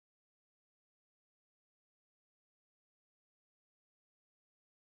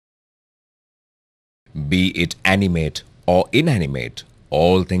Be it animate or inanimate,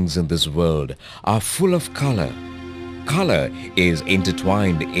 all things in this world are full of color. Color is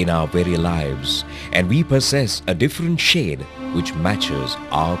intertwined in our very lives, and we possess a different shade which matches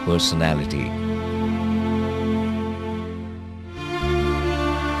our personality.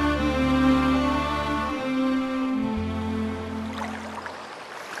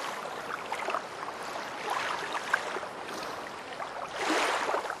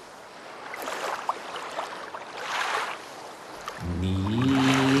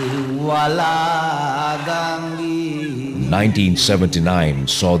 Walagangi. 1979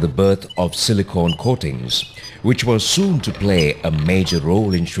 saw the birth of Silicone Coatings, which was soon to play a major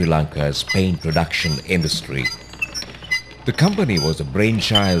role in Sri Lanka's paint production industry. The company was the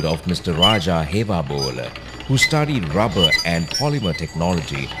brainchild of Mr. Raja Hevabola, who studied rubber and polymer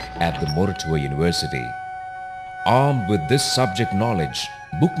technology at the Moratuwa University. Armed with this subject knowledge,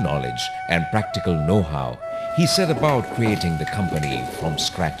 book knowledge and practical know-how, he set about creating the company from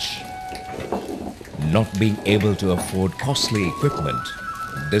scratch. Not being able to afford costly equipment,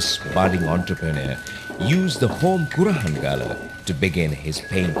 this budding entrepreneur used the home Kurahangala to begin his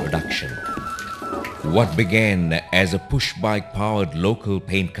paint production. What began as a push-bike powered local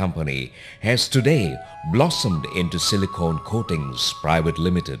paint company has today blossomed into Silicone Coatings Private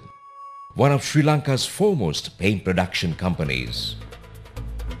Limited, one of Sri Lanka's foremost paint production companies.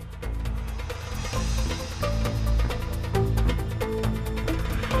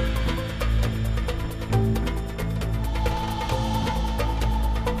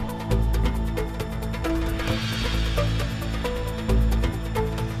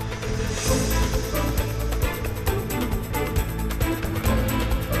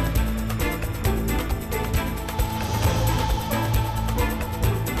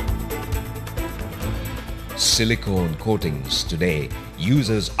 Silicone Coatings today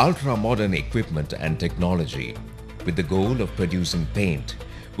uses ultra-modern equipment and technology with the goal of producing paint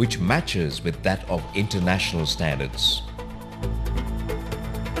which matches with that of international standards.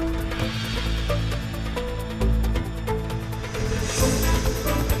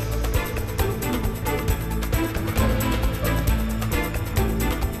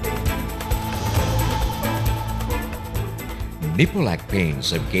 Nippon Paints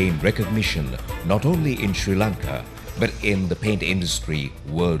have gained recognition not only in Sri Lanka but in the paint industry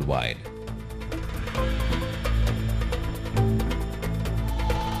worldwide.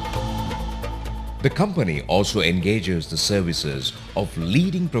 The company also engages the services of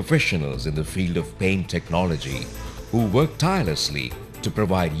leading professionals in the field of paint technology who work tirelessly to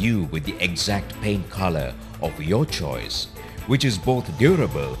provide you with the exact paint color of your choice, which is both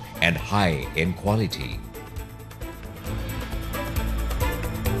durable and high in quality.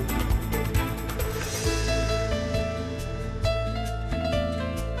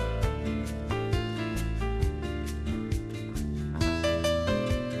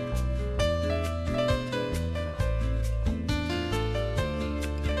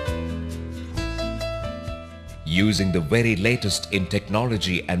 Using the very latest in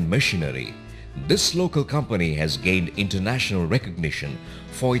technology and machinery, this local company has gained international recognition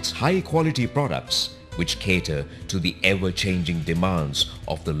for its high-quality products which cater to the ever-changing demands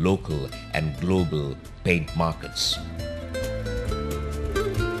of the local and global paint markets.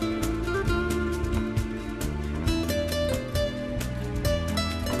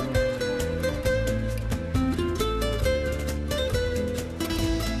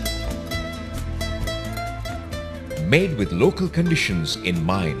 Made with local conditions in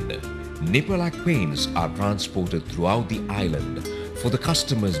mind, Nippon Paints are transported throughout the island for the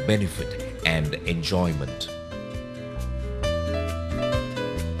customer's benefit and enjoyment.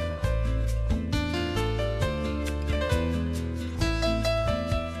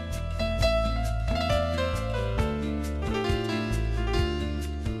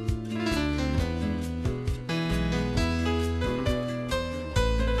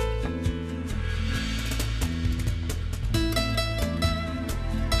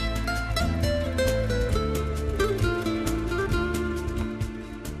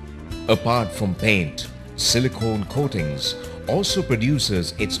 Apart from paint, Silicone Coatings also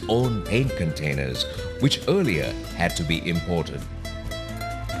produces its own paint containers, which earlier had to be imported.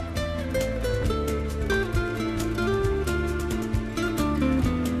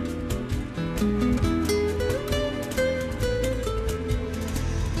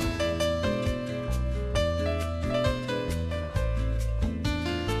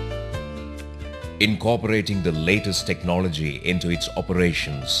 Incorporating the latest technology into its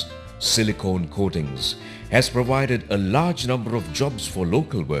operations, Silicone Coatings has provided a large number of jobs for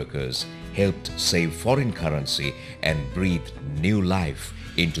local workers, helped save foreign currency and breathed new life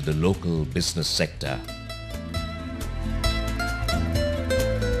into the local business sector.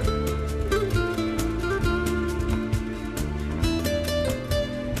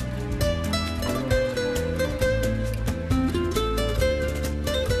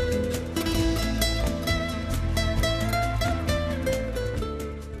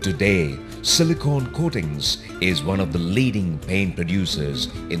 Today, Silicone Coatings is one of the leading paint producers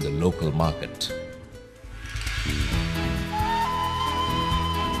in the local market.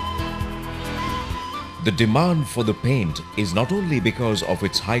 The demand for the paint is not only because of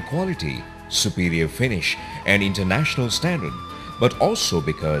its high quality, superior finish and international standard, but also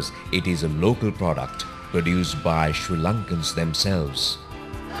because it is a local product produced by Sri Lankans themselves.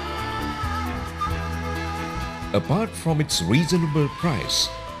 Apart from its reasonable price,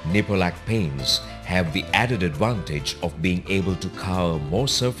 Nippon Paints have the added advantage of being able to cover more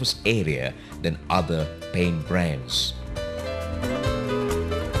surface area than other paint brands.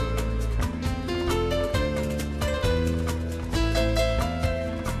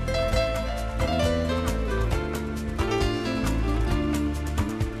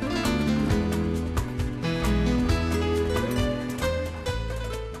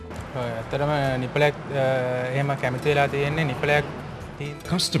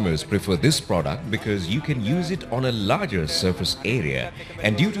 Customers prefer this product because you can use it on a larger surface area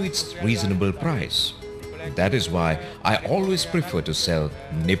and due to its reasonable price. That is why I always prefer to sell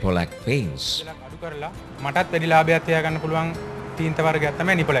Nippon Paints.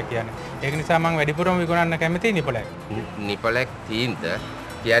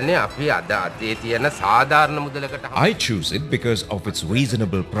 I choose it because of its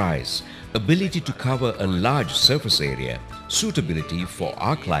reasonable price, ability to cover a large surface area, suitability for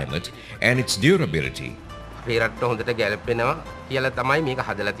our climate and its durability. We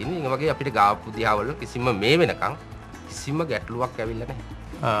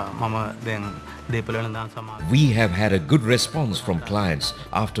have had a good response from clients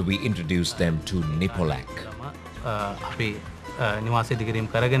after we introduced them to Nippon. නිවාසය දිගටම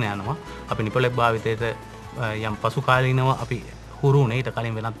කරගෙන යනවා අපි නිපොලෙක් භාවිතයට යම් පසු කාලීනව අපි හුරු වුණේ ඊට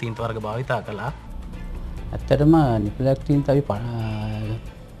කලින් වෙනත් තීන්ත වර්ග භාවිතා කළා. ඇත්තටම නිපොලෙක් තීන්ත අපි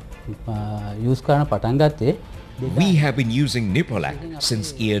යූස් කරන පටන් ගත්තේ We have been using Nippon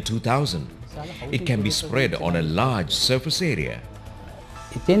since year 2000. It can be spread on a large surface area.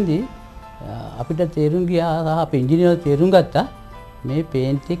 ඉතින්දී අපිට තේරුම් ගියා සහ අපේ ඉංජිනේරු තේරුම් ගත්තා මේ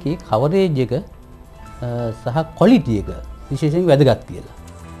පේන්ට් එකේ කවරේජ් එක සහ ක්වොලිටි එක විශේෂයෙන් වැදගත් කියලා.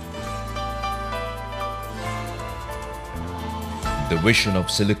 The vision of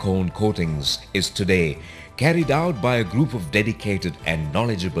Silicone Coatings is today carried out by a group of dedicated and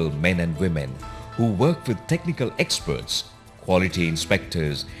knowledgeable men and women who work with technical experts, quality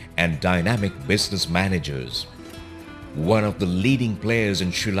inspectors and dynamic business managers. One of the leading players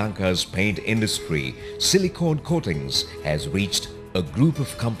in Sri Lanka's paint industry, Silicone Coatings has reached a group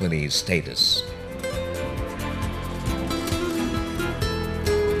of companies status.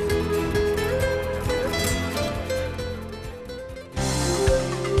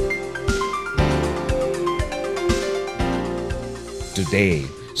 Today,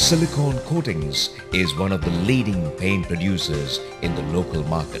 Silicone Coatings is one of the leading paint producers in the local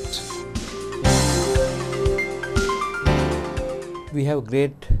market. We have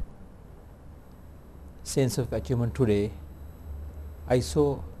great sense of achievement today. I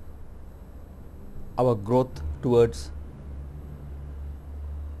saw our growth towards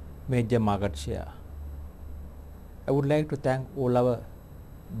major market share. I would like to thank all our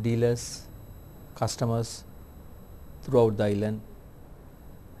dealers, customers throughout the island,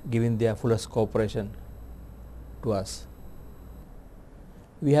 giving their fullest cooperation to us.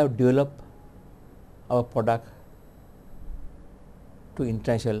 We have developed our product to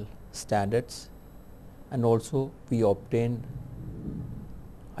international standards and also we obtained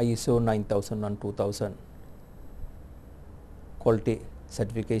ISO 9000 and 2000 quality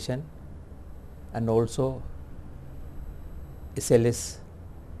certification and also SLS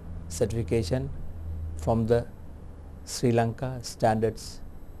certification from the Sri Lanka Standards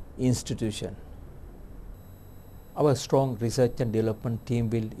Institution. Our strong research and development team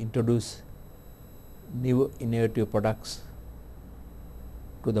will introduce new innovative products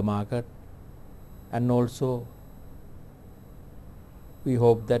to the market and also we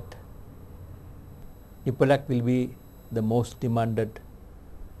hope that Nippon will be the most demanded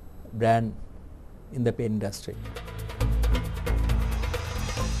brand in the paint industry.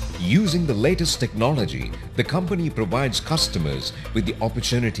 Using the latest technology, the company provides customers with the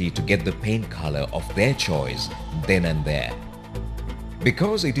opportunity to get the paint color of their choice then and there.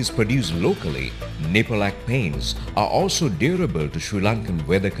 Because it is produced locally, Nippon paints are also durable to Sri Lankan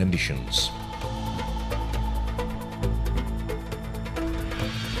weather conditions.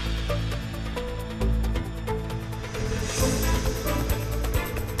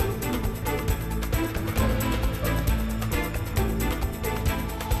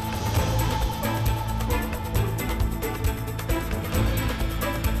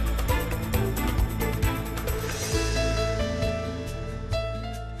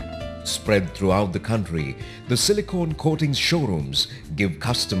 Spread throughout the country, the Silicone Coatings showrooms give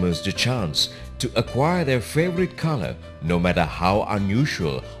customers the chance to acquire their favorite color, no matter how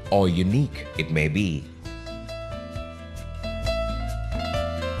unusual or unique it may be.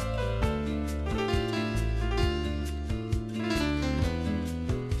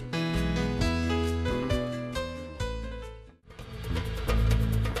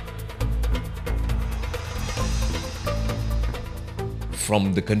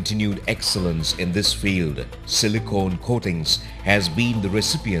 From the continued excellence in this field, Silicone Coatings has been the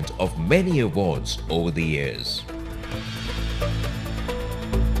recipient of many awards over the years.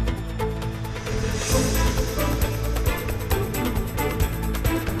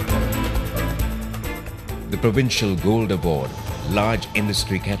 The Provincial Gold Award, Large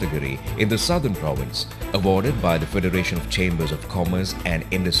Industry category in the Southern Province, awarded by the Federation of Chambers of Commerce and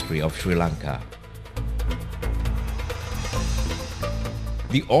Industry of Sri Lanka.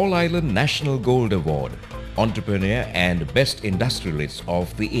 The All-Island National Gold Award, Entrepreneur and Best Industrialist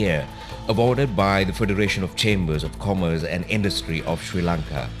of the Year, awarded by the Federation of Chambers of Commerce and Industry of Sri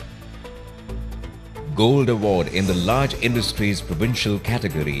Lanka. Gold Award in the Large Industries Provincial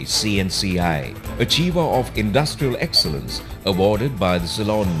category CNCI, Achiever of Industrial Excellence, awarded by the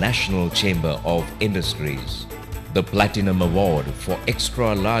Ceylon National Chamber of Industries. The Platinum Award for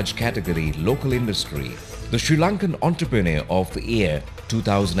Extra Large category Local Industry, the Sri Lankan Entrepreneur of the Year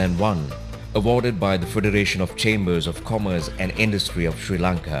 2001, awarded by the Federation of Chambers of Commerce and Industry of Sri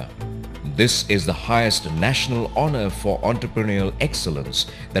Lanka. This is the highest national honor for entrepreneurial excellence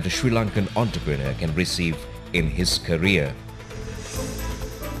that a Sri Lankan entrepreneur can receive in his career.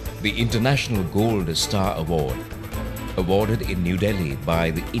 The International Gold Star Award, awarded in New Delhi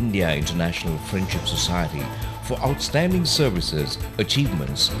by the India International Friendship Society for outstanding services,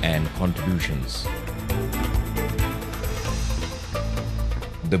 achievements and contributions.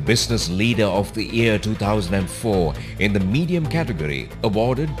 The Business Leader of the Year 2004 in the Medium category,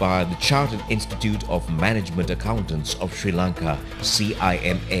 awarded by the Chartered Institute of Management Accountants of Sri Lanka, CIMA.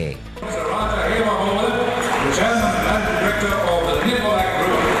 Mr. Raja Hema, the Chairman and Managing Director of the Nippon Paint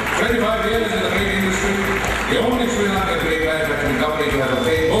Group, 25 years in the paint industry, the only Sri Lankan paint manufacturing company to have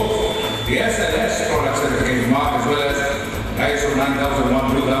obtained both the SLS product certificate mark as well as ISO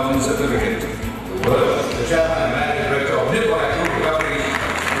 9001-2000 certificate. The Chairman and Managing Director of Nippon Paint Group company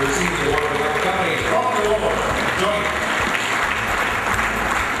received the award of the company from the award. Join.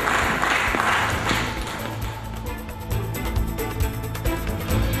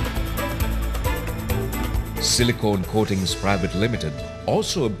 Silicone Coatings Private Limited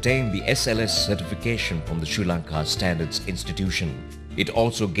also obtained the SLS certification from the Sri Lanka Standards Institution. It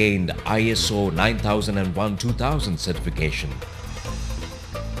also gained ISO 9001-2000 certification.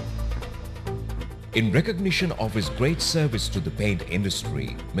 In recognition of his great service to the paint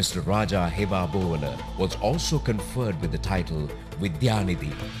industry, Mr. Raja Heva Bovala was also conferred with the title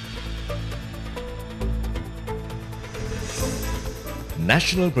Vidyanidhi.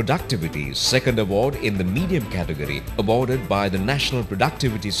 National Productivity's second award in the medium category, awarded by the National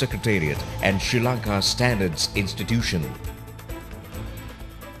Productivity Secretariat and Sri Lanka Standards Institution.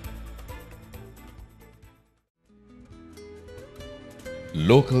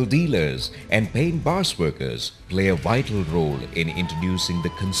 Local dealers and paint bars workers play a vital role in introducing the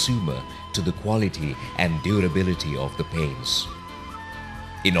consumer to the quality and durability of the paints.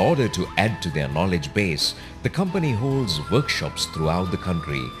 In order to add to their knowledge base, the company holds workshops throughout the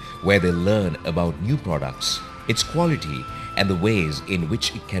country where they learn about new products, its quality and the ways in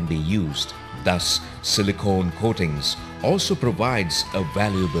which it can be used. Thus, Silicone Coatings also provides a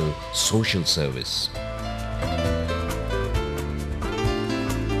valuable social service.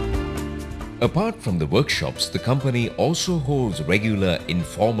 Apart from the workshops, the company also holds regular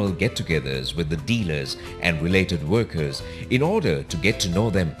informal get-togethers with the dealers and related workers in order to get to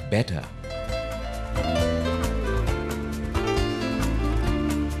know them better.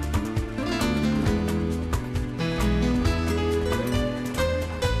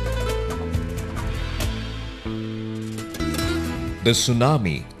 The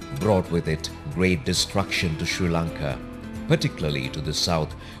tsunami brought with it great destruction to Sri Lanka, particularly to the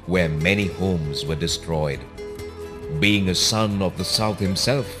south, where many homes were destroyed. Being a son of the south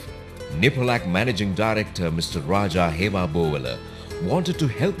himself, Nipolac Managing Director Mr. Raja Heva Bovala wanted to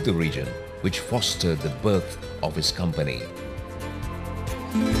help the region, which fostered the birth of his company.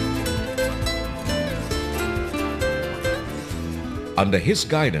 Under his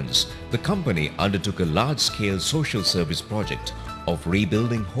guidance, the company undertook a large-scale social service project of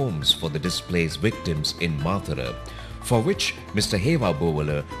rebuilding homes for the displaced victims in Mathura, for which Mr. Heva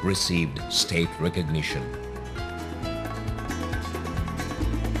Bovala received state recognition.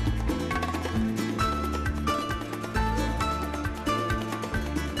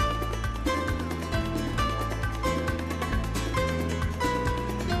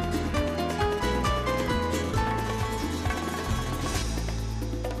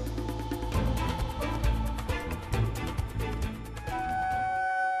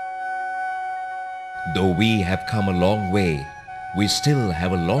 Though we have come a long way, we still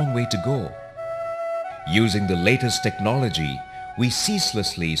have a long way to go. Using the latest technology, we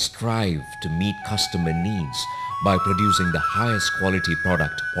ceaselessly strive to meet customer needs by producing the highest quality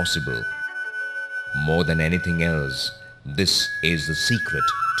product possible. More than anything else, this is the secret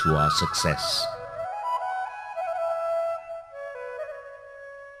to our success.